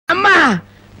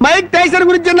Mike Tyson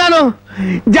గురించి విన్నాను,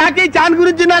 Jackie Chan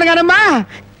గురించి విన్నాను కాదమ్మా.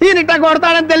 ఈయనట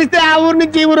కొడతాడని తెలిస్తే ఆ ఊరు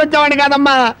నుంచి ఈ ఊరు వచ్చేవాడు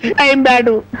కాదమ్మా. ఏం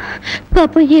బ్యాడు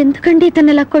పాప. ఎందుకండి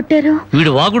ఇతను ఇలా కొట్టారు?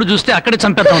 వీడు వాగుడు చూస్తే అక్కడే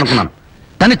చంపేద్దాం అనుకున్నాను.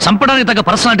 దాన్ని చంపడానికి తగ్గ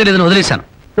పర్సనాలిటీ లేదని వదిలేశాను.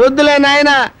 వద్దులే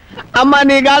నాయన. అమ్మా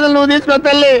నీ గాజులు నువ్వు తీసుకో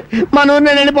తల్లి. మా ఊరు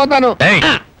నేను వెళ్ళిపోతాను.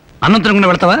 అన్నం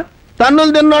తినకుండా వెళ్తావా?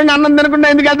 తన్నులు తిన్నోడిని అన్నం తినకుండా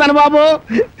ఎందుకు వెళ్తాను బాబు?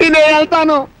 తినే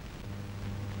వెళ్తాను.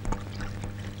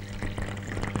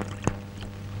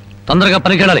 తొందరగా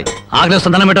పనికి వెళ్ళాలి.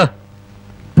 ఆకలిస్తుంది, అన్నం పెట్టు.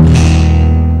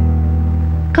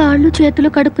 కాళ్ళు చేతులు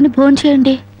కడుక్కుని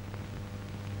భోంచేయండి.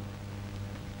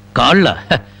 కాళ్ళ?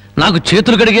 నాకు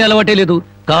చేతులు కడిగే అలవాటే లేదు,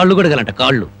 కాళ్ళు కడగాలంట.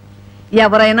 కాళ్ళు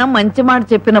ఎవరైనా మంచి మాట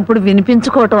చెప్పినప్పుడు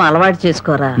వినిపించుకోవటం అలవాటు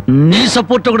చేసుకోరా. నీ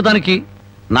సపోర్ట్ ఒకటి దానికి.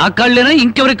 నా కాళ్ళైనా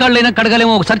ఇంకెవరి కాళ్ళైనా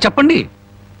కడగాలేమో ఒకసారి చెప్పండి.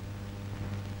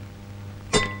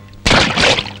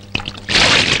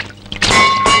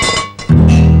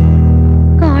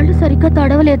 కాళ్ళు సరిగ్గా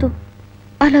తడవలేదు.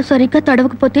 అలా సరిగ్గా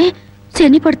తడవకపోతే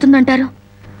శని పడుతుందంటారు.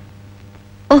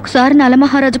 ఒకసారి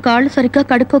నలమహారాజు కాళ్ళు సరిగ్గా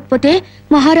కడుక్కోకపోతే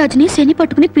మహారాజుని శని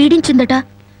పట్టుకుని పీడించిందట.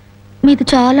 మీది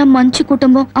చాలా మంచి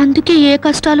కుటుంబం, అందుకే ఏ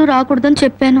కష్టాలు రాకూడదని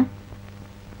చెప్పాను.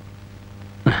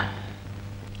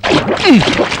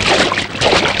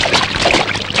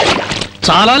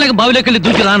 చాలా లేక బావిలోకి వెళ్ళి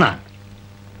దూకి రానా?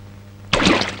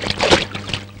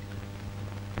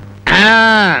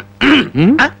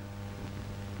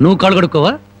 నువ్వు కాళ్ళు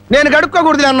కడుక్కోవా? నేను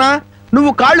కడుక్కోకూడదు అన్నా.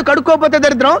 నువ్వు కాళ్ళు కడుక్కోపోతే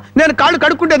దరిద్రం, నేను కాళ్ళు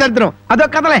కడుక్కుంటే దరిద్రం. అదొక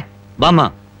కథలే. బామ్మ,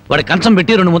 వాడి కంచం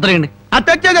పెట్టి 2 ముద్రయండి. ఆ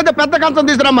తెచ్చేదైతే పెద్ద కంచం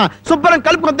తీసుకురమ్మా, శుభ్రం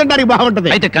కలుపుకొని తింటానికి బాగుంటది.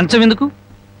 అయితే కంచం ఎందుకు?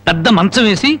 పెద్ద మంచం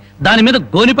వేసి దాని మీద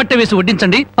గోని పట్టె వేసి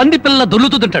వడ్డించండి. పంది పిల్ల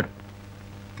దొర్లుతూ తింటాడు.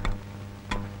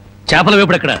 చేపల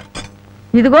వేపుడు ఎక్కడ?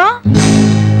 ఇదిగో.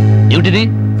 ఏమిటిది?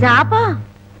 చేప.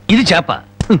 ఇది చేప?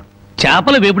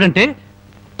 చేపల వేపుడంటే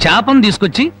చేపను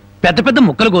తీసుకొచ్చి పెద్ద పెద్ద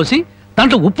ముక్కలు కోసి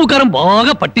దాంట్లో ఉప్పు కారం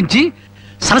బాగా పట్టించి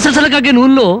సలసలకాగే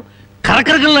నూనెలో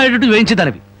కరకరకలాడేటట్టు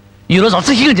వేయించేదానివి. ఈరోజు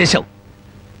అసహ్యంగా చేశావు.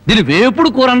 దీని వేపుడు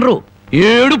కూర అనరు,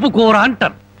 ఏడుపు కూర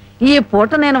అంటారు. ఈ పూట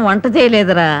నేను వంట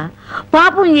చేయలేదురా.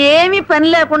 పాపం ఏమీ పని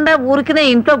లేకుండా ఊరికినే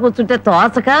ఇంట్లో కూర్చుంటే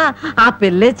తోచక ఆ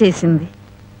పెళ్ళే చేసింది.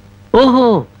 ఓహో,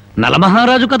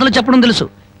 నలమహారాజు కథలు చెప్పడం తెలుసు,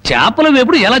 చేపల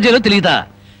వేపుడు ఎలా చేయాలో తెలియదా?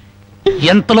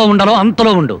 ఎంతలో ఉండాలో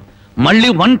అంతలో ఉండు.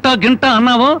 మళ్ళీ వంట గింట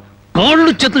అన్నావో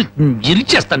కాళ్ళు చేతులు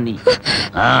ఇరిచేస్తాను.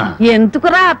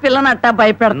 ఎందుకురా ఆ పిల్లనట్టా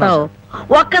భయపెడతావు?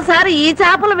 ఒక్కసారి ఈ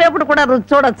చేపల వేపుడు కూడా రుచి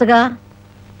చూడొచ్చుగా.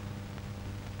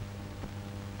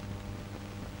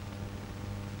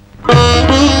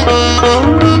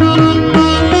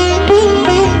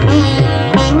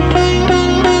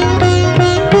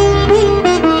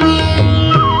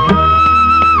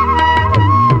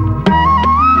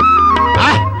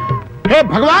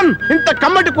 భగవాన్, ఇంత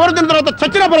కమ్మటి కూర తిన్న తర్వాత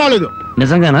చచ్చినా పర్వాలేదు.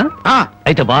 నిజంగానా?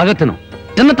 అయితే బాగా తిను.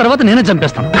 తిన్న తర్వాత నేనే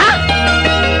చంపేస్తాను.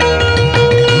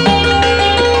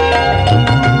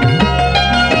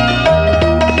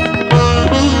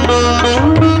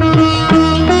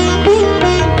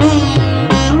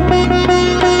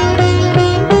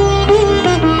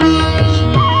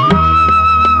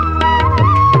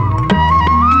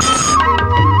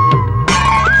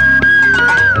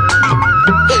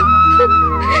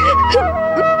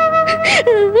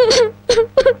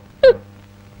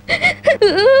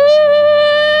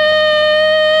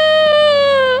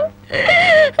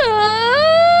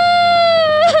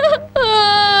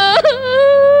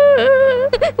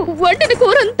 వండిన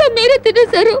కూరంతా మీరే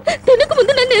తినేశారు. తినక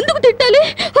ముందు నన్ను ఎందుకు తిట్టాలి?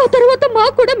 ఆ తర్వాత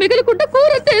మాకు కూడా మిగలకుండా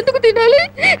కూరంతా ఎందుకు తినాలి?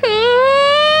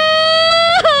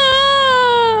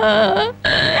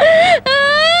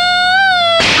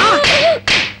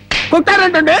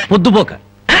 పొద్దుపోక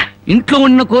ఇంట్లో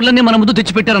ఉన్న కూరలన్నీ మన ముందు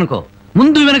తెచ్చిపెట్టారనుకో,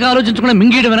 ముందు వెనక ఆలోచించకుండా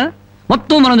మింగేయడమేనా?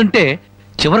 మొత్తం మనం తింటే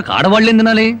చివరికి ఆడవాళ్ళేం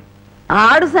తినాలి?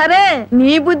 ఆడు సరే,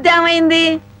 నీ బుద్ధి ఏమైంది?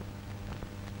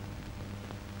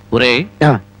 ఒరే,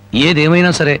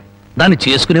 ఏదేమైనా సరే దాన్ని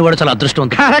చేసుకునేవాడు చాలా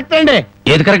అదృష్టవంతుడు. కరెక్ట్ అండి.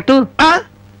 ఏది కరెక్ట్?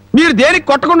 మీరు దేనికి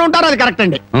కొట్టకుండా ఉంటారు, అది కరెక్ట్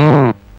అండి.